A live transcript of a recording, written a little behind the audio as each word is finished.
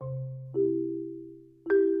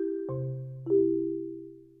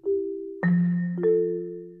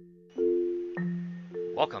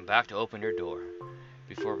Welcome back to Open Your Door.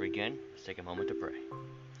 Before we begin, let's take a moment to pray.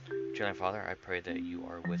 Heavenly Father, I pray that you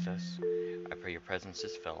are with us. I pray your presence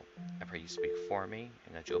is felt. I pray you speak for me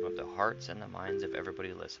and that you open up the hearts and the minds of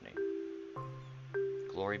everybody listening.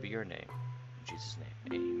 Glory be your name. In Jesus'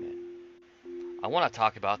 name, amen. I want to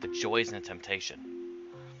talk about the joys and the temptation.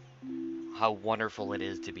 How wonderful it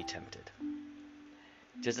is to be tempted.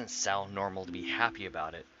 It doesn't sound normal to be happy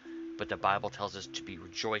about it, but the Bible tells us to be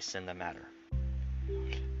rejoiced in the matter.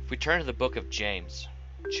 If we turn to the book of James,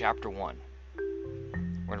 chapter 1,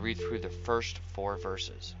 we're going to read through the first 4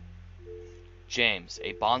 verses. James,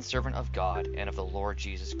 a bondservant of God and of the Lord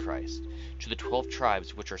Jesus Christ, to the 12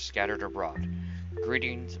 tribes which are scattered abroad,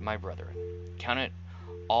 greetings, my brethren. Count it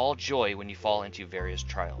all joy when you fall into various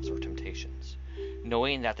trials or temptations,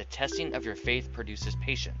 knowing that the testing of your faith produces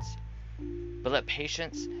patience. But let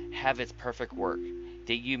patience have its perfect work,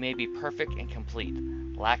 that you may be perfect and complete,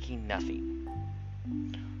 lacking nothing.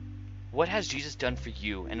 What has Jesus done for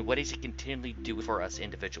you, and what does he continually do for us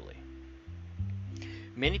individually?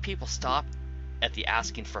 Many people stop at the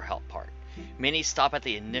asking for help part. Many stop at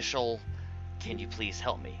the initial, can you please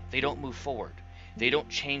help me? They don't move forward. They don't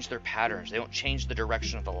change their patterns. They don't change the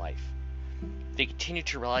direction of the life. They continue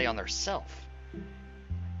to rely on their self.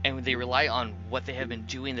 And they rely on what they have been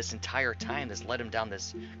doing this entire time that's led them down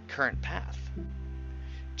this current path.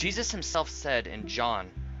 Jesus himself said in John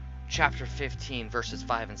chapter 15, verses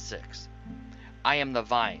 5 and 6, I am the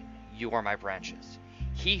vine, you are my branches.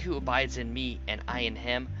 He who abides in me and I in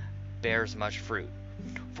him bears much fruit.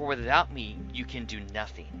 For without me you can do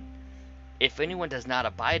nothing. If anyone does not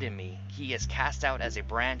abide in me, he is cast out as a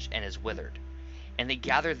branch and is withered. And they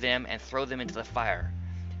gather them and throw them into the fire,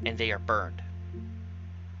 and they are burned.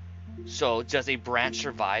 So does a branch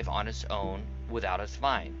survive on its own without its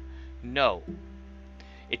vine? No.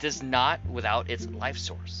 It does not without its life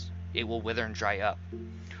source. It will wither and dry up.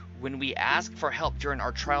 When we ask for help during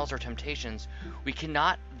our trials or temptations, we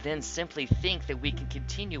cannot then simply think that we can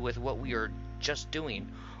continue with what we are just doing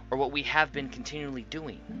or what we have been continually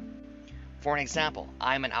doing. For an example,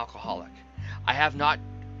 I am an alcoholic. I have not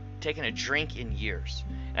taken a drink in years,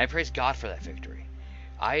 and I praise God for that victory.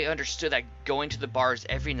 I understood that going to the bars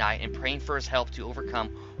every night and praying for his help to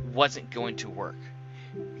overcome wasn't going to work.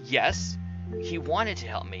 Yes, he wanted to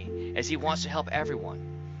help me, as he wants to help everyone,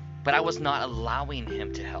 but I was not allowing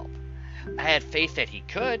him to help. I had faith that he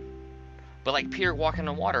could, but like Peter walking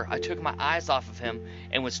on water, I took my eyes off of him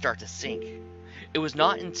and would start to sink. It was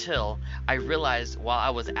not until I realized while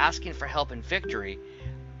I was asking for help and victory,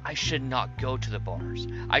 I should not go to the bars.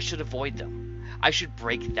 I should avoid them. I should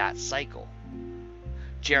break that cycle.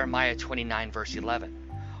 Jeremiah 29, verse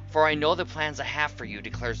 11. For I know the plans I have for you,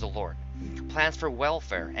 declares the Lord. Plans for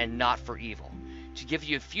welfare and not for evil, to give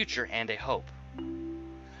you a future and a hope.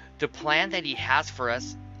 The plan that he has for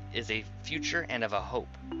us is a future and of a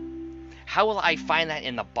hope. How will I find that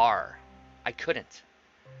in the bar? I couldn't.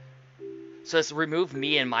 So let's remove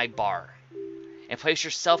me and my bar and place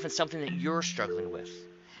yourself in something that you're struggling with,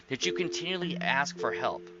 that you continually ask for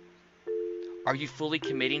help. Are you fully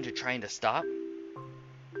committing to trying to stop?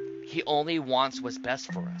 He only wants what's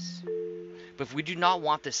best for us. But if we do not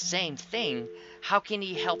want the same thing, how can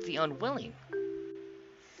he help the unwilling?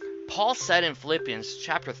 Paul said in Philippians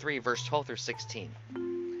chapter 3, verse 12 through 16,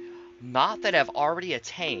 Not that I have already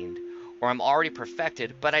attained or am already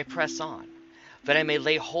perfected, but I press on, that I may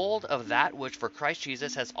lay hold of that which for Christ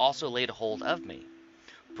Jesus has also laid hold of me.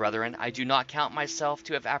 Brethren, I do not count myself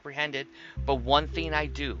to have apprehended, but one thing I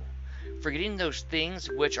do, forgetting those things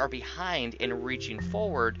which are behind and reaching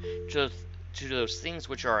forward to those things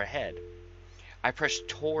which are ahead. I press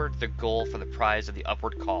toward the goal for the prize of the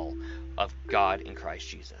upward call of God in Christ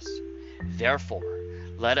Jesus. Therefore,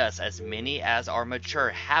 let us, as many as are mature,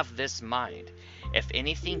 have this mind. If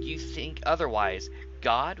anything you think otherwise,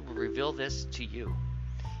 God will reveal this to you.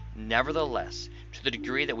 Nevertheless, to the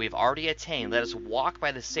degree that we have already attained, let us walk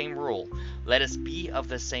by the same rule. Let us be of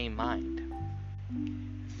the same mind.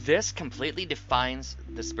 This completely defines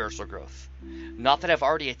the spiritual growth. Not that I've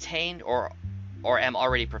already attained or am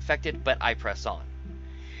already perfected, but I press on.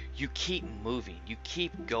 You keep moving. You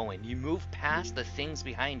keep going. You move past the things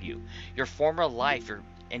behind you, your former life,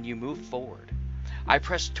 and you move forward. I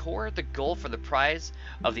press toward the goal for the prize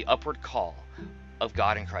of the upward call of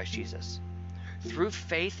God in Christ Jesus. Through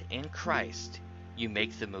faith in Christ, you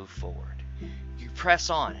make the move forward. You press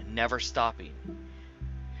on, never stopping.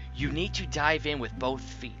 You need to dive in with both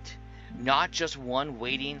feet, not just one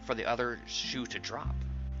waiting for the other shoe to drop.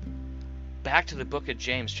 Back to the book of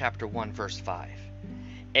James chapter 1, verse 5.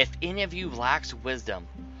 If any of you lacks wisdom,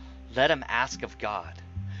 let him ask of God,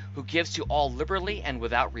 who gives to all liberally and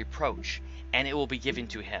without reproach, and it will be given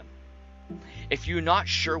to him. If you're not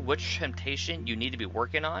sure which temptation you need to be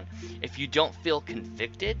working on, if you don't feel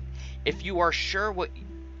convicted, if you are sure what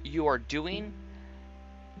you are doing,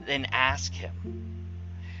 then ask him.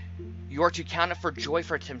 You are to count it for joy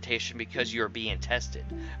for temptation because you are being tested.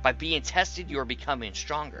 By being tested, you are becoming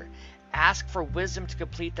stronger. Ask for wisdom to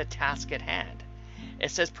complete the task at hand.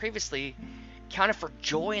 It says previously, count it for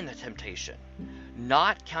joy in the temptation,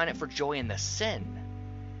 not count it for joy in the sin.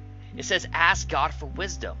 It says ask God for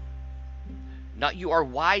wisdom, not you are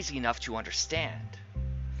wise enough to understand.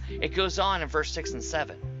 It goes on in verse 6 and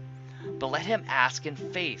 7. But let him ask in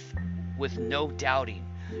faith with no doubting.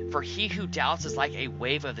 For he who doubts is like a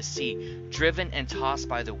wave of the sea, driven and tossed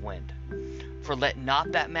by the wind. For let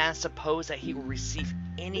not that man suppose that he will receive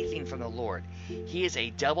anything from the Lord. He is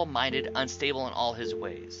a double-minded, unstable in all his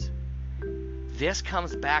ways. This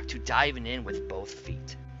comes back to diving in with both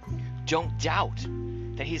feet. Don't doubt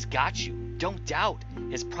that he's got you. Don't doubt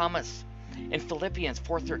his promise. In Philippians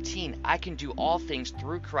 4:13, I can do all things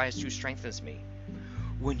through Christ who strengthens me.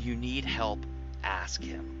 When you need help, ask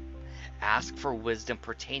him. Ask for wisdom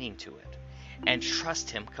pertaining to it, and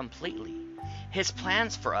trust him completely. His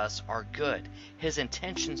plans for us are good. His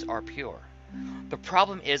intentions are pure. The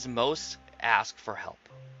problem is most ask for help,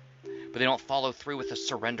 but they don't follow through with the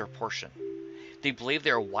surrender portion. They believe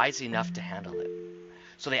they are wise enough to handle it,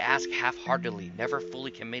 so they ask half-heartedly, never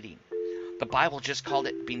fully committing. The Bible just called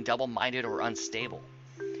it being double-minded or unstable.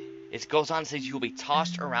 It goes on and says you will be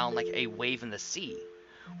tossed around like a wave in the sea,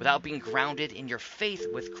 without being grounded in your faith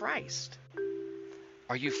with Christ.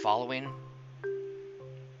 Are you following?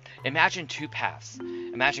 Imagine two paths.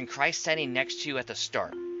 Imagine Christ standing next to you at the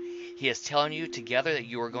start. He is telling you together that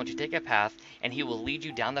you are going to take a path, and he will lead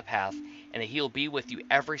you down the path, and that he will be with you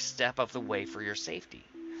every step of the way for your safety.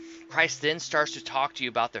 Christ then starts to talk to you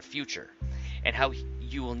about the future, and how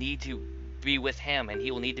you will need to be with him, and he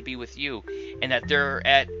will need to be with you, and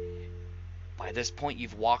that by this point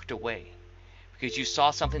you've walked away, because you saw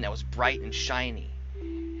something that was bright and shiny.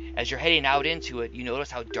 As you're heading out into it, you notice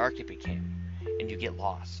how dark it became, and you get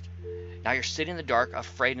lost. Now you're sitting in the dark,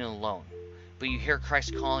 afraid and alone, but you hear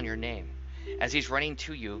Christ calling your name. As he's running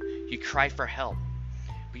to you, you cry for help,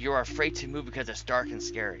 but you are afraid to move because it's dark and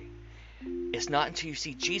scary. It's not until you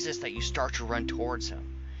see Jesus that you start to run towards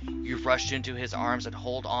him. You rush into his arms and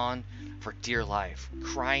hold on for dear life,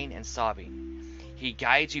 crying and sobbing. He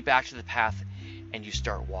guides you back to the path, and you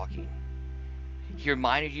start walking. He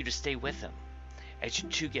reminded you to stay with him. As you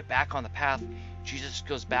two get back on the path, Jesus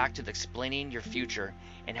goes back to explaining your future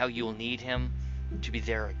and how you will need him to be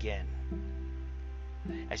there again.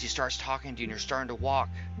 As he starts talking to you and you're starting to walk,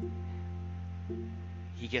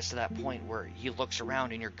 he gets to that point where he looks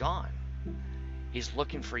around and you're gone. He's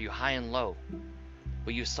looking for you high and low,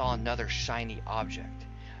 but you saw another shiny object,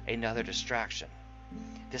 another distraction.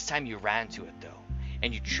 This time you ran to it though,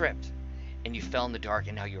 and you tripped, and you fell in the dark,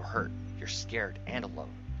 and now you're hurt, you're scared and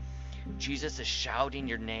alone. Jesus is shouting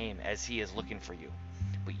your name as he is looking for you,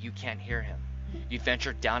 but you can't hear him. You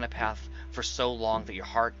ventured down a path for so long that your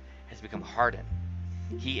heart has become hardened.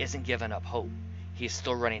 He isn't giving up hope. He is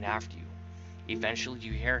still running after you. Eventually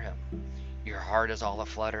you hear him. Your heart is all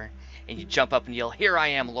aflutter, and you jump up and yell, "Here I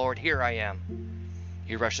am, Lord, here I am."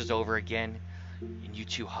 He rushes over again, and you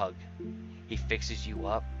two hug. He fixes you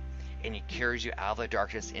up, and he carries you out of the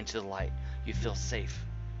darkness into the light. You feel safe,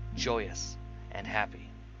 joyous, and happy.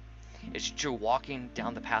 As you're walking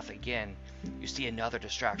down the path again, you see another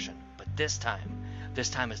distraction, but this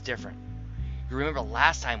time is different. You remember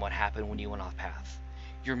last time what happened when you went off path.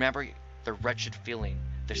 You remember the wretched feeling,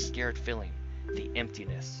 the scared feeling, the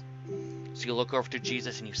emptiness. So you look over to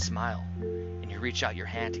Jesus and you smile, and you reach out your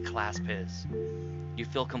hand to clasp his. You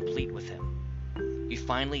feel complete with him. You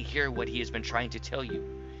finally hear what he has been trying to tell you.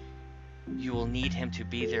 You will need him to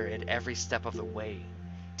be there at every step of the way,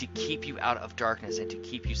 to keep you out of darkness and to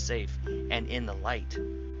keep you safe and in the light.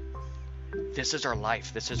 This is our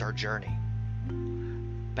life. This is our journey.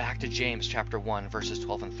 Back to James chapter 1, verses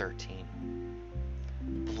 12 and 13.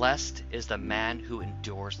 Blessed is the man who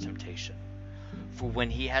endures temptation, for when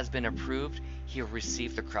he has been approved, he will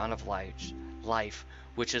receive the crown of life,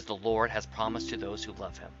 which is the Lord has promised to those who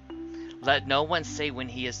love him. Let no one say when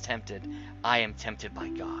he is tempted, I am tempted by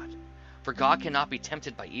God. For God cannot be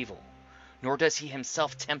tempted by evil, nor does he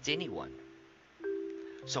himself tempt anyone.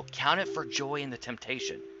 So count it for joy in the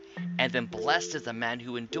temptation, and then blessed is the man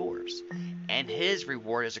who endures, and his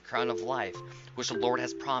reward is a crown of life, which the Lord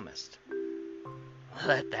has promised.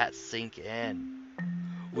 Let that sink in.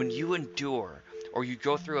 When you endure, or you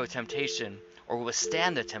go through a temptation, or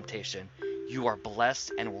withstand the temptation, you are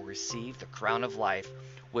blessed and will receive the crown of life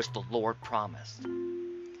which the Lord promised.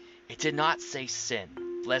 It did not say sin.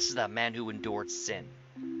 Blessed is that man who endured sin.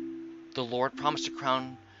 The Lord promised a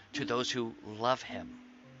crown to those who love him.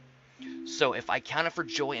 So if I count it for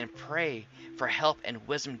joy and pray for help and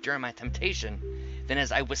wisdom during my temptation, then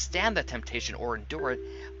as I withstand the temptation or endure it,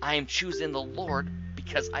 I am choosing the Lord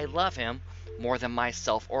because I love him more than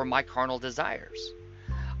myself or my carnal desires.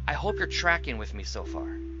 I hope you're tracking with me so far.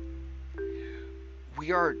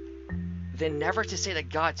 We are then never to say that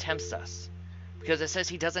God tempts us, because it says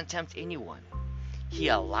he doesn't tempt anyone. He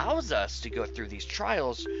allows us to go through these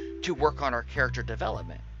trials to work on our character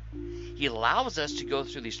development. He allows us to go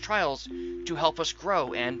through these trials to help us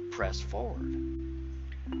grow and press forward.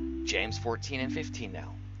 James 14:15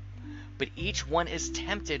 now. But each one is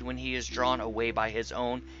tempted when he is drawn away by his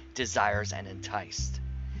own desires and enticed.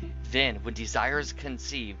 Then, when desire is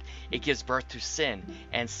conceived, it gives birth to sin,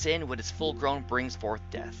 and sin, when it is full grown, brings forth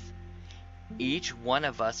death. Each one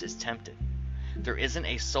of us is tempted. There isn't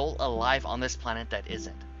a soul alive on this planet that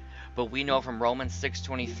isn't. But we know from Romans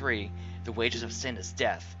 6:23, the wages of sin is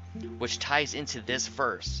death, which ties into this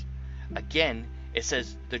verse. Again, it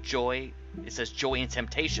says joy in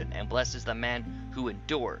temptation, and blessed is the man who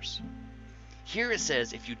endures. Here it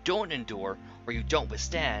says if you don't endure or you don't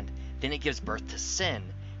withstand, then it gives birth to sin,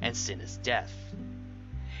 and sin is death.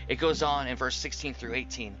 It goes on in verse 16 through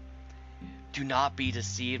 18. Do not be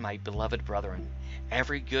deceived, my beloved brethren.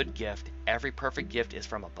 Every good gift, every perfect gift is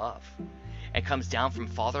from above, and comes down from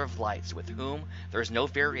Father of lights, with whom there is no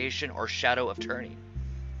variation or shadow of turning.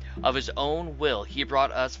 Of his own will he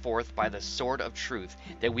brought us forth by the sword of truth,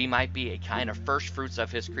 that we might be a kind of first fruits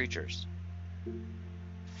of his creatures.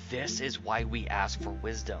 This is why we ask for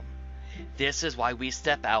wisdom. This is why we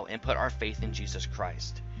step out and put our faith in Jesus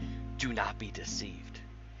Christ. Do not be deceived.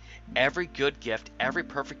 Every good gift, every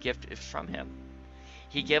perfect gift is from him.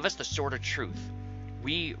 He gave us the sword of truth.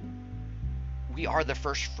 We are the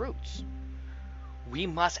first fruits. We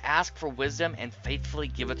must ask for wisdom and faithfully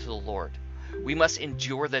give it to the Lord. We must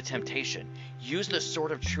endure the temptation. Use the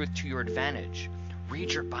sword of truth to your advantage.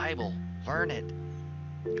 Read your Bible. Learn it.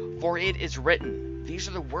 For it is written. These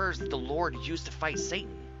are the words that the Lord used to fight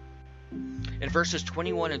Satan. In verses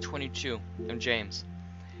 21 and 22 of James,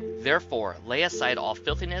 therefore lay aside all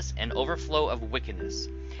filthiness and overflow of wickedness,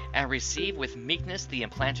 and receive with meekness the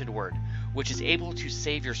implanted word, which is able to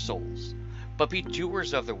save your souls. But be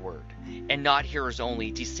doers of the word, and not hearers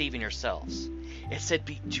only, deceiving yourselves. It said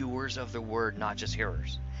be doers of the word, not just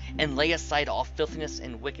hearers. And lay aside all filthiness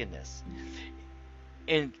and wickedness.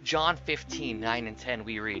 In John 15:9 and 10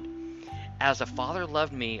 we read, as the Father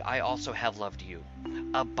loved me, I also have loved you.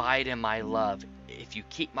 Abide in my love. If you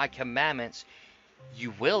keep my commandments,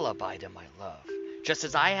 you will abide in my love, just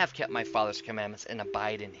as I have kept my Father's commandments and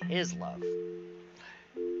abide in his love.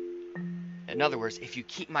 In other words, if you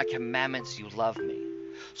keep my commandments, you love me.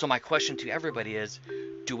 So my question to everybody is,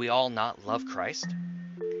 do we all not love Christ?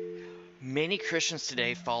 Many Christians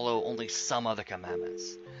today follow only some of the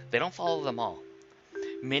commandments. They don't follow them all.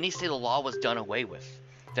 Many say the law was done away with,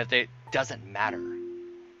 that it doesn't matter.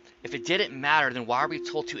 If it didn't matter, then why are we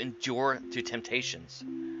told to endure to temptations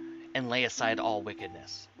and lay aside all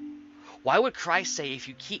wickedness? Why would Christ say, if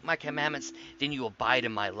you keep my commandments, then you abide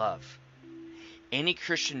in my love? Any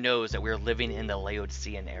Christian knows that we are living in the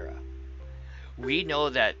Laodicean era. We know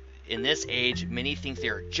that in this age, many think they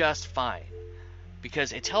are just fine,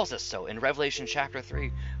 because it tells us so in Revelation chapter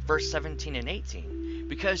 3, verse 17 and 18.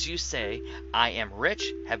 Because you say, I am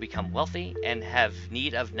rich, have become wealthy, and have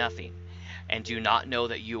need of nothing, and do not know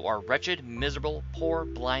that you are wretched, miserable, poor,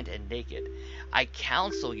 blind, and naked. I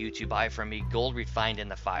counsel you to buy from me gold refined in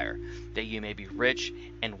the fire, that you may be rich,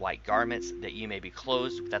 and white garments, that you may be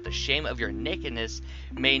clothed, that the shame of your nakedness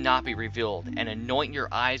may not be revealed, and anoint your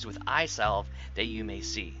eyes with eye salve, that you may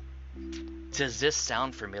see. Does this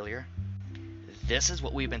sound familiar? This is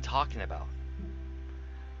what we've been talking about.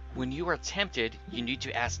 When you are tempted, you need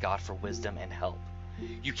to ask God for wisdom and help.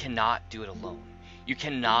 You cannot do it alone. You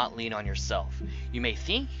cannot lean on yourself. You may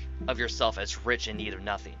think of yourself as rich in need of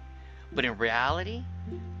nothing, but in reality,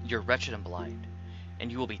 you're wretched and blind,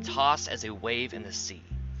 and you will be tossed as a wave in the sea.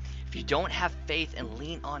 If you don't have faith and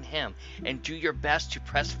lean on him and do your best to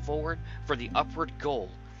press forward for the upward goal,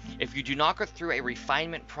 if you do not go through a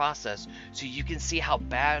refinement process so you can see how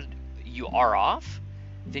bad you are off,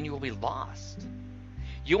 then you will be lost.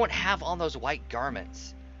 You won't have on those white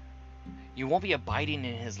garments. You won't be abiding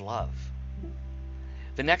in his love.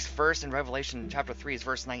 The next verse in Revelation chapter 3 is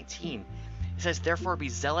verse 19. It says, therefore be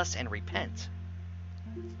zealous and repent.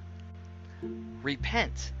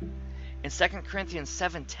 Repent. In 2 Corinthians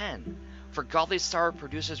 7:10, for godly sorrow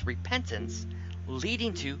produces repentance,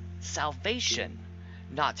 leading to salvation,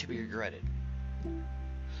 not to be regretted.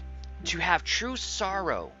 To have true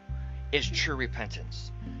sorrow is true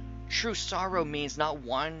repentance. True sorrow means not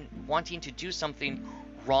wanting to do something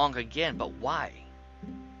wrong again, but why?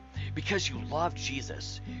 Because you love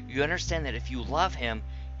Jesus. You understand that if you love him,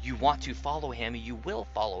 you want to follow him, you will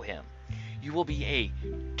follow him. You will be a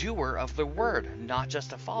doer of the word, not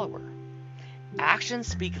just a follower. Actions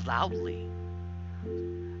speak loudly.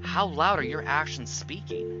 How loud are your actions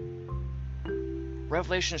speaking?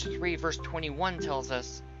 Revelation 3 verse 21 tells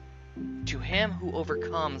us, to him who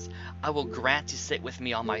overcomes, I will grant to sit with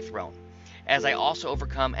me on my throne, as I also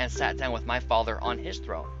overcome and sat down with my Father on his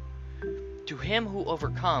throne. To him who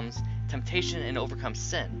overcomes temptation and overcomes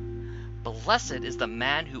sin, blessed is the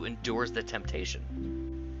man who endures the temptation.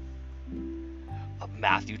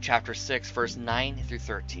 Matthew chapter 6 verse 9 through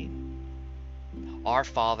 13. Our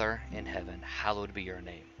Father in heaven, hallowed be your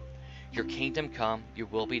name. Your kingdom come, your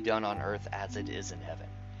will be done on earth as it is in heaven.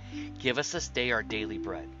 Give us this day our daily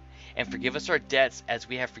bread, and forgive us our debts as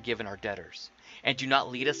we have forgiven our debtors. And do not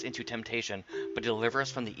lead us into temptation, but deliver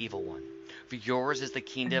us from the evil one. For yours is the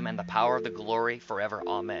kingdom and the power of the glory forever.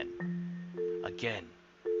 Amen. Again,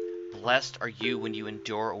 blessed are you when you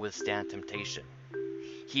endure or withstand temptation.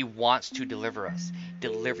 He wants to deliver us,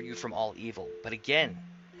 deliver you from all evil. But again,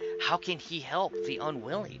 how can he help the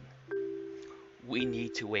unwilling? We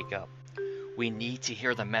need to wake up. We need to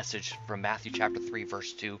hear the message from Matthew chapter 3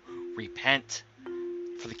 verse 2. Repent,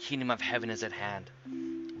 for the kingdom of heaven is at hand.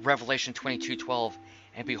 Revelation 22:12.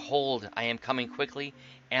 And behold, I am coming quickly,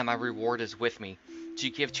 and my reward is with me, to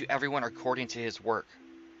give to everyone according to his work.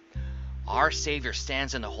 Our Savior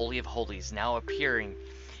stands in the Holy of Holies, now appearing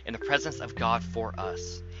in the presence of God for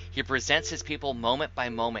us. He presents his people moment by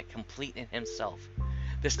moment, complete in himself.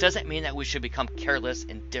 This doesn't mean that we should become careless,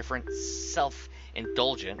 indifferent,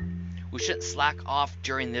 self-indulgent. We shouldn't slack off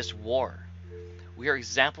during this war. We are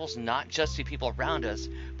examples not just to people around us,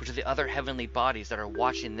 but to the other heavenly bodies that are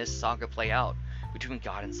watching this saga play out between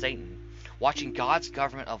God and Satan. Watching God's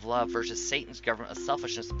government of love versus Satan's government of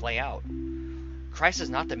selfishness play out. Christ is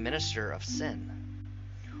not the minister of sin.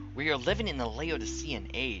 We are living in the Laodicean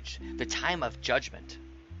age, the time of judgment.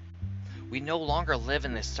 We no longer live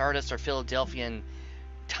in the Sardis or Philadelphian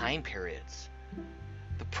time periods.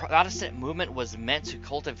 The Protestant movement was meant to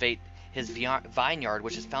cultivate his vineyard,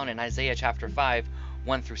 which is found in Isaiah chapter 5,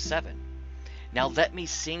 1 through 7. Now let me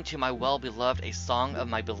sing to my well-beloved a song of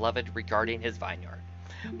my beloved regarding his vineyard.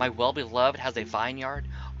 My well-beloved has a vineyard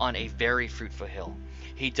on a very fruitful hill.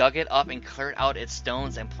 He dug it up and cleared out its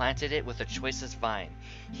stones and planted it with the choicest vine.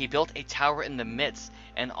 He built a tower in the midst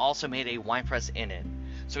and also made a winepress in it.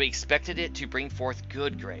 So he expected it to bring forth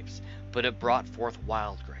good grapes, but it brought forth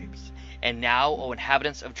wild grapes. And now, O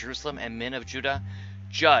inhabitants of Jerusalem and men of Judah,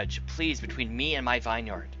 judge, please, between me and my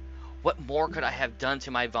vineyard. What more could I have done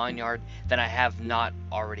to my vineyard than I have not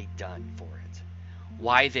already done for it?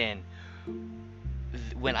 Why then,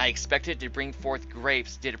 when I expected to bring forth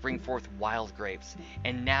grapes, did it bring forth wild grapes?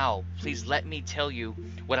 And now, please let me tell you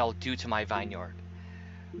what I'll do to my vineyard.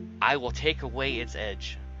 I will take away its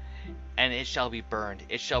edge, and it shall be burned.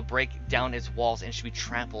 It shall break down its walls, and shall be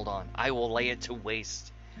trampled on. I will lay it to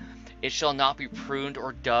waste. It shall not be pruned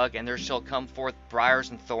or dug, and there shall come forth briars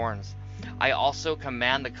and thorns. I also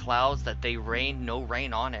command the clouds that they rain no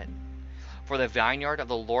rain on it. For the vineyard of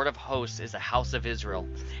the Lord of hosts is the house of Israel,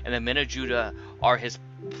 and the men of Judah are his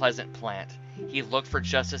pleasant plant. He looked for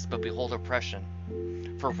justice, but behold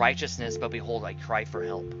oppression. For righteousness, but behold, I cry for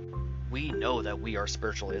help. We know that we are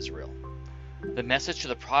spiritual Israel. The message to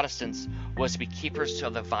the Protestants was to be keepers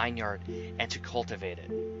of the vineyard and to cultivate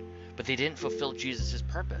it. But they didn't fulfill Jesus'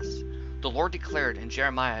 purpose. The Lord declared in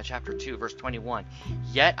Jeremiah chapter 2 verse 21,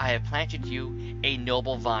 Yet I have planted you a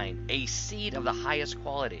noble vine, a seed of the highest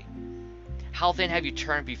quality. How then have you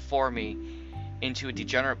turned before me into a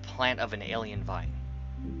degenerate plant of an alien vine?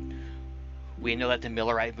 We know that the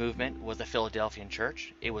Millerite movement was the Philadelphian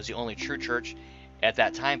church. It was the only true church at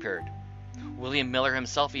that time period. William Miller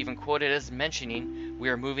himself even quoted as mentioning, we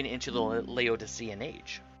are moving into the Laodicean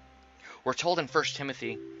age. We're told in 1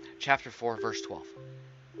 Timothy chapter 4 verse 12.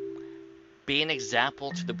 Be an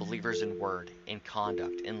example to the believers in word, in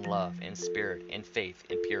conduct, in love, in spirit, in faith,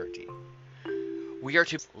 in purity. We are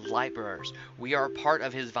to be light bearers. We are part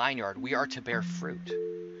of his vineyard. We are to bear fruit.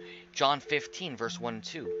 John 15 verse 1 and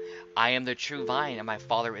 2. I am the true vine, and my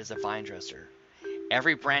Father is a vine dresser.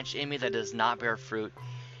 Every branch in me that does not bear fruit,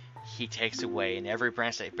 he takes away, and every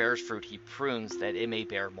branch that bears fruit, he prunes that it may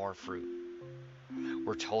bear more fruit.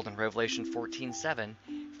 We're told in Revelation 14:7,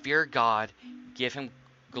 fear God, give him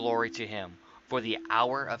glory to him, for the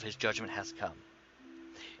hour of his judgment has come.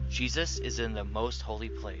 Jesus is in the most holy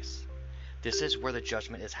place. This is where the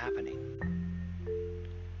judgment is happening.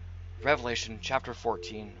 Revelation chapter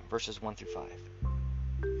 14, verses 1 through 5.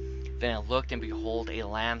 Then I looked, and behold, a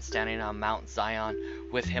Lamb standing on Mount Zion,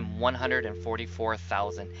 with him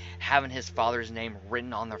 144,000, having his Father's name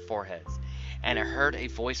written on their foreheads. And I heard a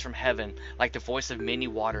voice from heaven, like the voice of many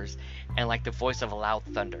waters, and like the voice of a loud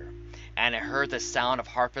thunder. And I heard the sound of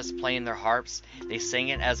harpists playing their harps. They sang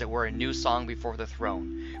it as it were a new song before the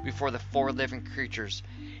throne, before the 4 living creatures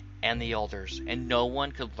and the elders. And no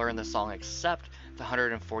one could learn the song except the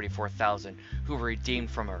 144,000 who were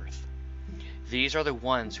redeemed from earth. These are the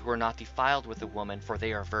ones who are not defiled with the woman, for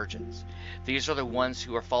they are virgins. These are the ones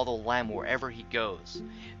who follow the Lamb wherever he goes.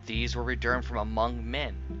 These were redeemed from among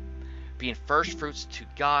men, being firstfruits to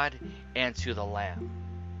God and to the Lamb.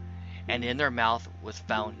 And in their mouth was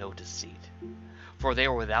found no deceit, for they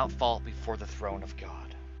were without fault before the throne of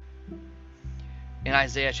God. In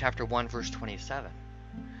Isaiah chapter 1, verse 27,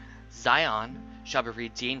 Zion shall be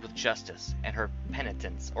redeemed with justice, and her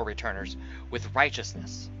penitents or returners with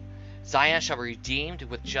righteousness. Zion shall be redeemed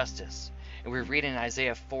with justice. And we read in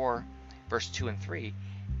Isaiah 4, verse 2 and 3,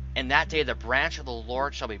 In that day the branch of the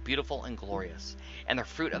Lord shall be beautiful and glorious, and the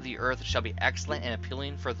fruit of the earth shall be excellent and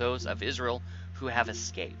appealing for those of Israel who have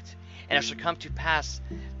escaped. And it shall come to pass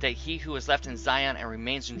that he who is left in Zion and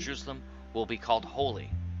remains in Jerusalem will be called holy,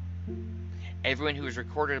 everyone who is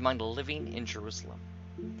recorded among the living in Jerusalem.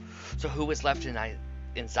 So who is left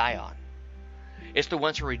in Zion? It's the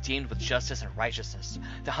ones who are redeemed with justice and righteousness.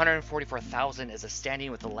 The 144,000 is a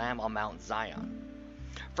standing with the Lamb on Mount Zion.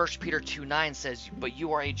 1 Peter 2:9 says, But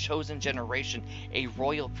you are a chosen generation, a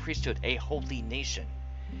royal priesthood, a holy nation,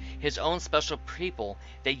 his own special people,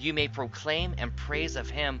 that you may proclaim and praise of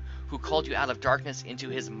him who called you out of darkness into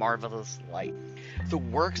his marvelous light. The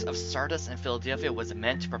works of Sardis and Philadelphia was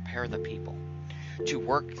meant to prepare the people to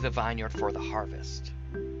work the vineyard for the harvest.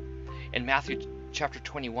 In Matthew chapter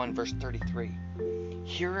 21, verse 33,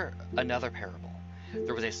 hear another parable.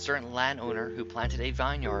 There was a certain landowner who planted a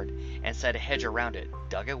vineyard and set a hedge around it,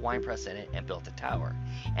 dug a winepress in it, and built a tower.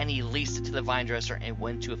 And he leased it to the vine dresser and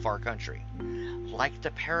went to a far country. Like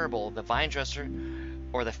the parable, the vine dresser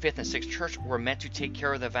or the 5th and 6th church were meant to take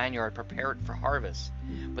care of the vineyard, prepare it for harvest,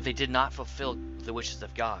 but they did not fulfill the wishes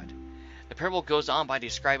of God. The parable goes on by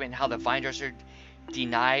describing how the vine dresser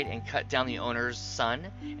denied and cut down the owner's son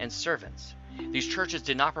and servants. These churches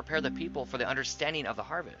did not prepare the people for the understanding of the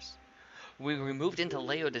harvest. When we moved into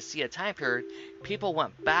Laodicea time period, people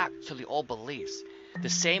went back to the old beliefs, the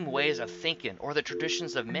same ways of thinking or the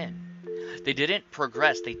traditions of men. They didn't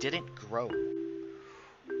progress, they didn't grow.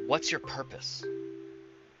 What's your purpose?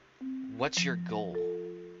 What's your goal?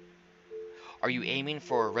 Are you aiming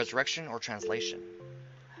for resurrection or translation?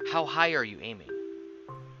 How high are you aiming?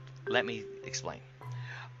 Let me explain.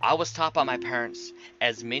 I was taught by my parents,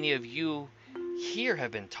 as many of you here have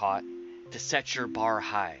been taught, to set your bar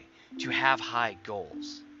high, to have high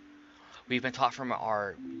goals. We've been taught from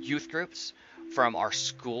our youth groups, from our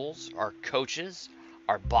schools, our coaches,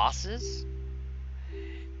 our bosses.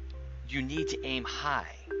 You need to aim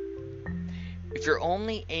high. If you're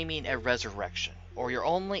only aiming at resurrection, or you're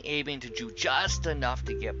only aiming to do just enough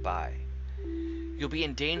to get by, you'll be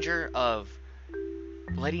in danger of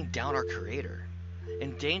letting down our Creator,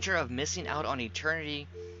 in danger of missing out on eternity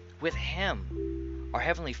with Him, our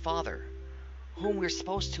Heavenly Father, whom we're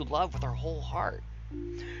supposed to love with our whole heart.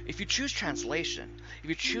 If you choose translation, if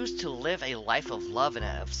you choose to live a life of love and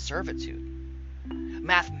of servitude,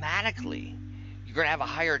 mathematically, you're going to have a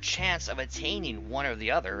higher chance of attaining one or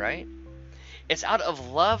the other, right? It's out of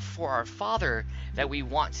love for our Father that we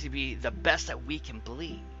want to be the best that we can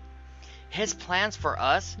be. His plans for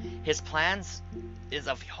us, His plans is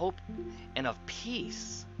of hope and of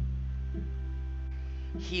peace.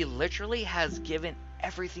 He literally has given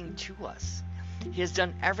everything to us. He has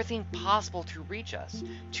done everything possible to reach us,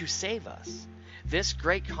 to save us. This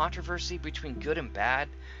great controversy between good and bad,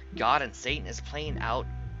 God and Satan, is playing out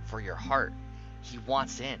for your heart. He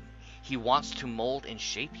wants in. He wants to mold and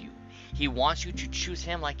shape you. He wants you to choose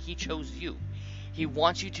Him like He chose you. He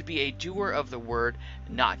wants you to be a doer of the word,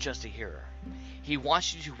 not just a hearer. He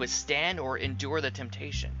wants you to withstand or endure the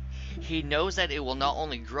temptation. He knows that it will not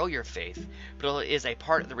only grow your faith, but it is a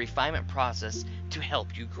part of the refinement process to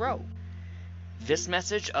help you grow. This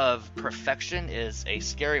message of perfection is a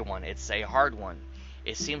scary one. It's a hard one.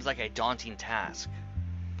 It seems like a daunting task.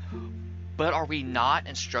 But are we not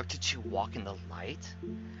instructed to walk in the light?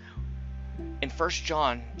 In 1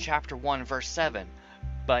 John chapter 1, verse 7,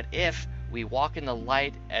 but if we walk in the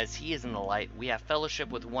light as He is in the light, we have fellowship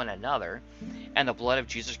with one another, and the blood of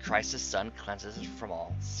Jesus Christ, His Son, cleanses us from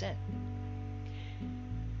all sin.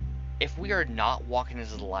 If we are not walking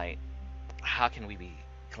into the light, how can we be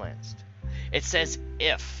cleansed? It says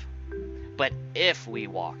if. but if we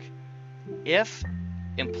walk. If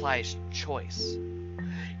implies choice.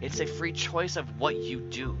 It's a free choice of what you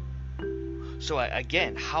do. So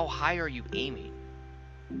again, how high are you aiming?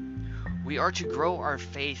 We are to grow our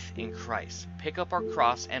faith in Christ, pick up our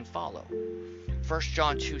cross, and follow. 1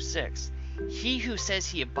 John 2:6. He who says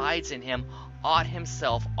he abides in him ought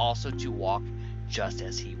himself also to walk just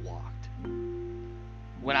as he walked.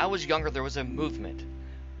 When I was younger, there was a movement.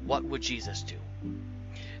 What would Jesus do?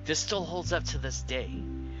 This still holds up to this day.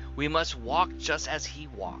 We must walk just as he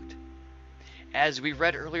walked. As we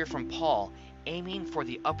read earlier from Paul, aiming for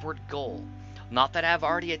the upward goal. Not that I have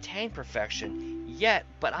already attained perfection yet,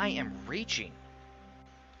 but I am reaching.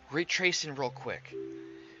 Retracing real quick.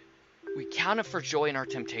 We count it for joy in our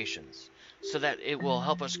temptations, so that it will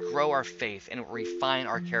help us grow our faith and refine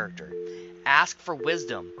our character. Ask for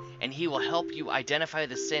wisdom, and he will help you identify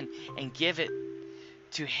the sin and give it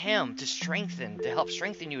to him to help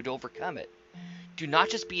strengthen you to overcome it. Do not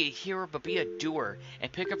just be a hearer, but be a doer,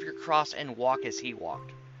 and pick up your cross and walk as he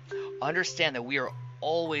walked. Understand that we are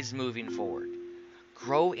always moving forward.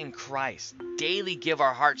 Grow in Christ. Daily give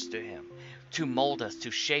our hearts to him, to mold us,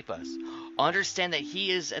 to shape us. Understand that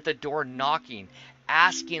he is at the door knocking,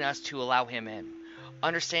 asking us to allow him in.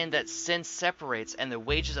 Understand that sin separates and the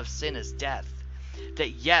wages of sin is death. That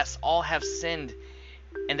yes, all have sinned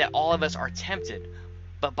and that all of us are tempted,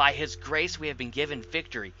 but by his grace we have been given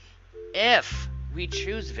victory if we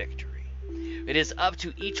choose victory. It is up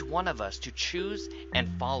to each one of us to choose and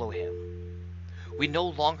follow him. We no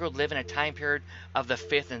longer live in a time period of the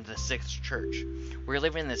 5th and the 6th church. We're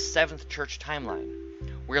living in the 7th church timeline.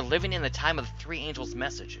 We're living in the time of the 3 angels'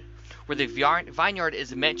 message, where the vineyard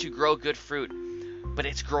is meant to grow good fruit, but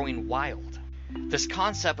it's growing wild. This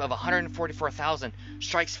concept of 144,000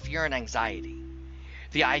 strikes fear and anxiety.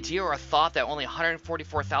 The idea or thought that only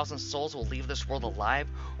 144,000 souls will leave this world alive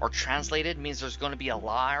or translated means there's going to be a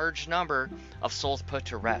large number of souls put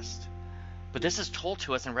to rest. But this is told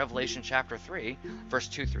to us in Revelation chapter 3, verse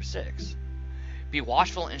 2 through 6. Be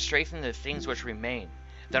watchful and strengthen the things which remain,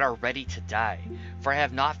 that are ready to die, for I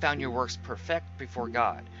have not found your works perfect before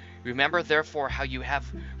God. Remember therefore how you have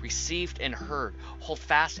received and heard, hold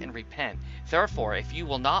fast and repent. Therefore, if you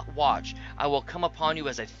will not watch, I will come upon you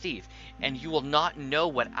as a thief, and you will not know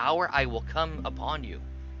what hour I will come upon you.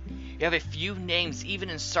 You have a few names even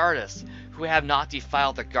in Sardis who have not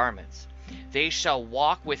defiled their garments. They shall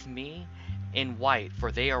walk with me in white,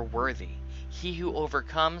 for they are worthy. He who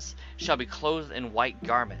overcomes shall be clothed in white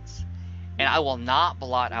garments. And I will not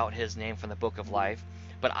blot out his name from the book of life,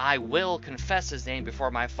 but I will confess his name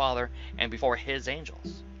before my Father and before his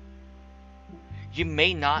angels. You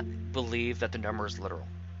may not believe that the number is literal.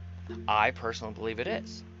 I personally believe it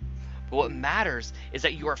is. But what matters is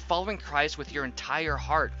that you are following Christ with your entire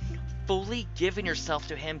heart, fully giving yourself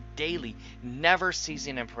to him daily, never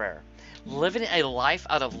ceasing in prayer. Living a life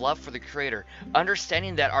out of love for the Creator,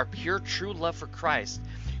 understanding that our pure, true love for Christ,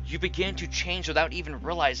 you begin to change without even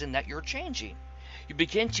realizing that you're changing. You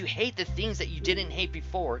begin to hate the things that you didn't hate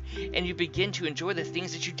before, and you begin to enjoy the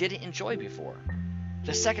things that you didn't enjoy before.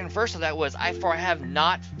 The second verse of that was, for I have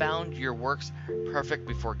not found your works perfect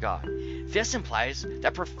before God. This implies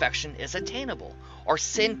that perfection is attainable, or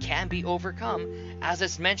sin can be overcome, as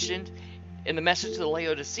it's mentioned in the message to the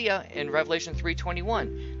Laodicea in Revelation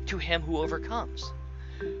 3:21, to him who overcomes.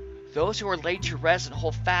 Those who are laid to rest and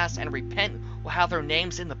hold fast and repent will have their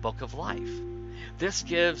names in the book of life. This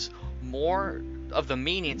gives more of the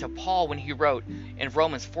meaning to Paul when he wrote in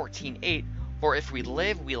Romans 14:8, for if we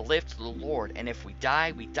live to the Lord, and if we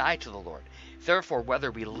die to the Lord. Therefore, whether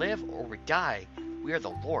we live or we die, we are the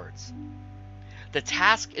Lord's. The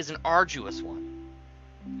task is an arduous one,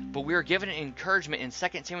 but we are given an encouragement in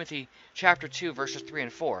 2 Timothy chapter 2, verses 3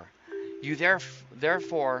 and 4. You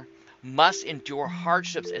therefore must endure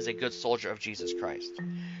hardships as a good soldier of Jesus Christ.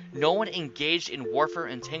 No one engaged in warfare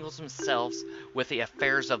entangles themselves with the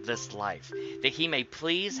affairs of this life, that he may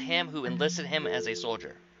please him who enlisted him as a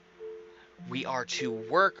soldier. We are to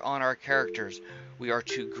work on our characters. We are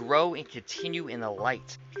to grow and continue in the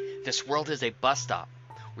light. This world is a bus stop.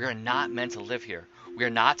 We are not meant to live here. We are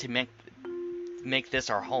not to make this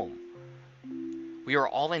our home. We are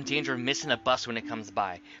all in danger of missing the bus when it comes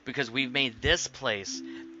by, because we've made this place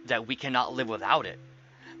that we cannot live without it.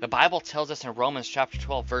 The Bible tells us in Romans chapter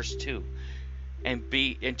 12, verse 2, and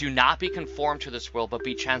do not be conformed to this world, but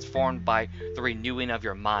be transformed by the renewing of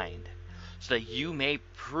your mind, so that you may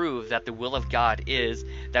prove that the will of God is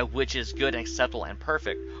that which is good and acceptable and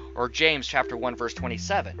perfect. Or James chapter 1, verse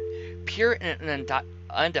 27. Pure and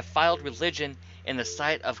undefiled religion in the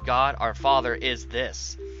sight of God our Father is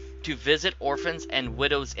this, to visit orphans and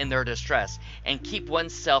widows in their distress, and keep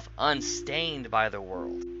oneself unstained by the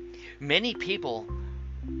world. Many people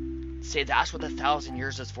say that's what the 1,000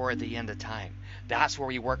 years is for at the end of time. That's where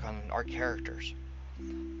we work on our characters.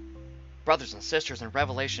 Brothers and sisters, in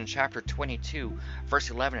Revelation chapter 22, verse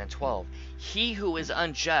 11 and 12, he who is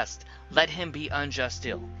unjust, let him be unjust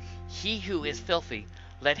still. He who is filthy,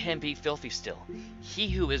 let him be filthy still. He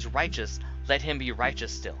who is righteous, let him be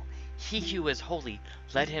righteous still. He who is holy,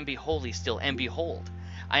 let him be holy still. And behold,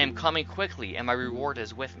 I am coming quickly, and my reward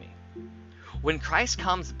is with me. When Christ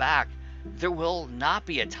comes back, there will not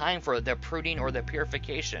be a time for the pruning or the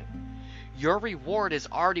purification. Your reward is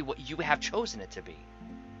already what you have chosen it to be.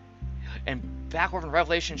 And back over in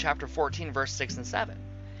Revelation chapter 14, verse 6 and 7.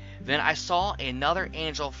 Then I saw another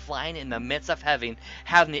angel flying in the midst of heaven,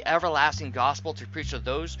 having the everlasting gospel to preach to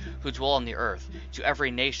those who dwell on the earth, to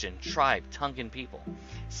every nation, tribe, tongue, and people,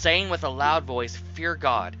 saying with a loud voice, Fear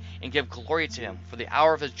God, and give glory to him, for the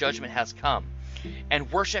hour of his judgment has come,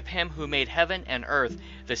 and worship him who made heaven and earth,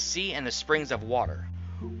 the sea, and the springs of water.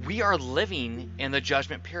 We are living in the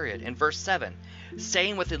judgment period. In verse 7,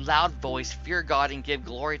 saying with a loud voice, Fear God and give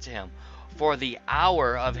glory to him, for the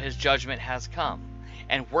hour of his judgment has come,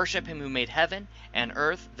 and worship him who made heaven and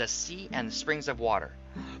earth, the sea, and the springs of water.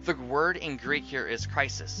 The word in Greek here is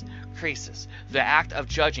krisis, the act of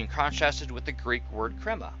judging, contrasted with the Greek word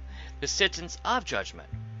krima, the sentence of judgment,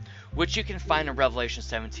 which you can find in Revelation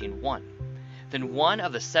 17:1. Then one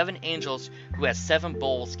of the 7 angels who has 7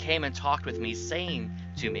 bowls came and talked with me, saying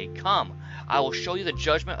to me, Come, I will show you the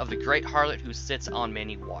judgment of the great harlot who sits on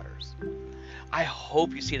many waters. I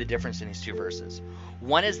hope you see the difference in these two verses.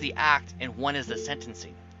 One is the act and one is the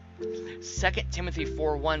sentencing. 2 Timothy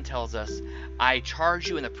 4:1 tells us, I charge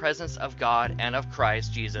you in the presence of God and of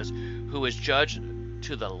Christ Jesus, who is judge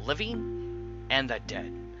to the living and the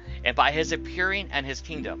dead, and by his appearing and his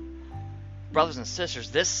kingdom. Brothers and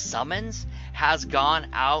sisters, this summons has gone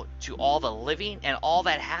out to all the living and all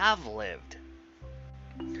that have lived.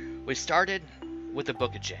 We started with the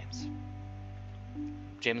book of James.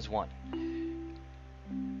 James 1.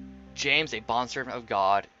 James, a bondservant of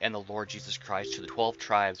God and the Lord Jesus Christ, to the 12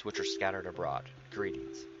 tribes which are scattered abroad.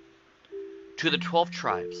 Greetings. To the 12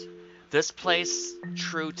 tribes, this place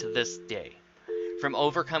true to this day, from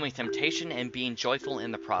overcoming temptation and being joyful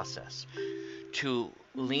in the process, to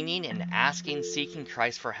leaning and asking, seeking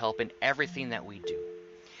Christ for help in everything that we do.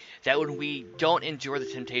 That when we don't endure the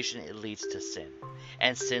temptation, it leads to sin,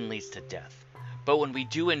 and sin leads to death. But when we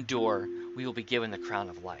do endure, we will be given the crown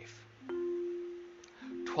of life.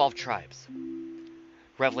 12 tribes.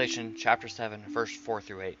 Revelation chapter 7, verse 4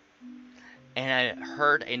 through 8. And I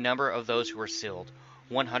heard a number of those who were sealed,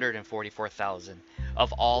 144,000,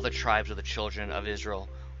 of all the tribes of the children of Israel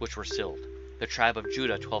which were sealed. The tribe of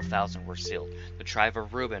Judah, 12,000 were sealed. The tribe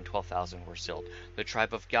of Reuben, 12,000 were sealed. The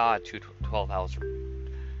tribe of Gad,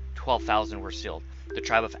 12,000 were sealed. The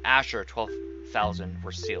tribe of Asher, 12,000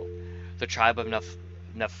 were sealed. The tribe of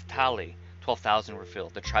Naphtali, 12,000 were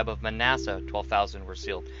sealed. The tribe of Manasseh, 12,000 were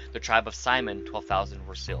sealed. The tribe of Simon, 12,000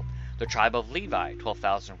 were sealed. The tribe of Levi,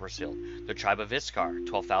 12,000 were sealed. The tribe of Issachar,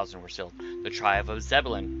 12,000 were sealed. The tribe of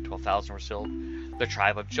Zebulun, 12,000 were sealed. The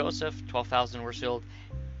tribe of Joseph, 12,000 were sealed.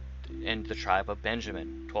 And the tribe of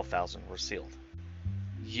Benjamin, 12,000 were sealed.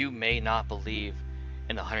 You may not believe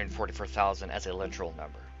in the 144,000 as a literal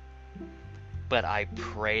number, but I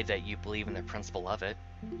pray that you believe in the principle of it.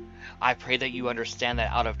 I pray that you understand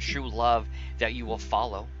that out of true love that you will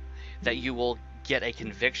follow, that you will get a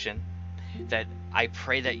conviction, that I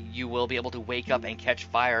pray that you will be able to wake up and catch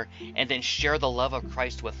fire and then share the love of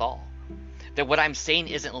Christ with all. That what I'm saying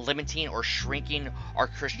isn't limiting or shrinking our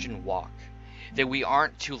Christian walk. That we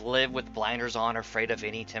aren't to live with blinders on, afraid of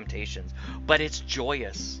any temptations, but it's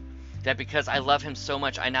joyous. That because I love him so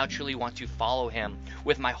much, I now truly want to follow him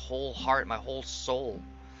with my whole heart, my whole soul.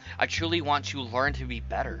 I truly want to learn to be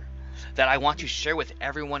better. That I want to share with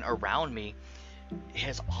everyone around me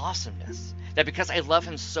his awesomeness. That because I love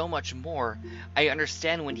him so much more, I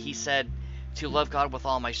understand when he said to love God with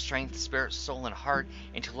all my strength, spirit, soul, and heart,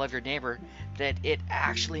 and to love your neighbor, that it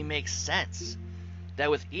actually makes sense. That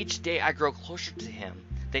with each day I grow closer to him,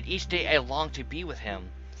 that each day I long to be with him,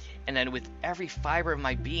 and that with every fiber of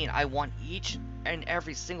my being I want each and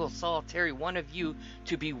every single solitary one of you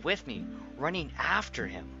to be with me, running after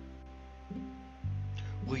him.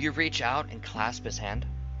 Will you reach out and clasp his hand?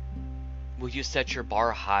 Will you set your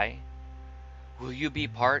bar high? Will you be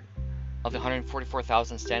part of the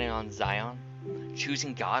 144,000 standing on Zion,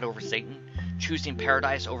 choosing God over Satan, choosing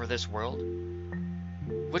paradise over this world?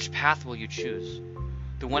 Which path will you choose?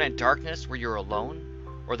 The one in darkness where you're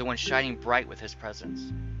alone, or the one shining bright with his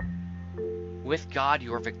presence? With God,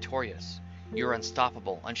 you are victorious. You are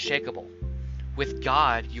unstoppable, unshakable. With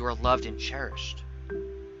God, you are loved and cherished.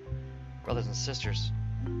 Brothers and sisters,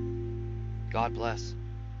 God bless.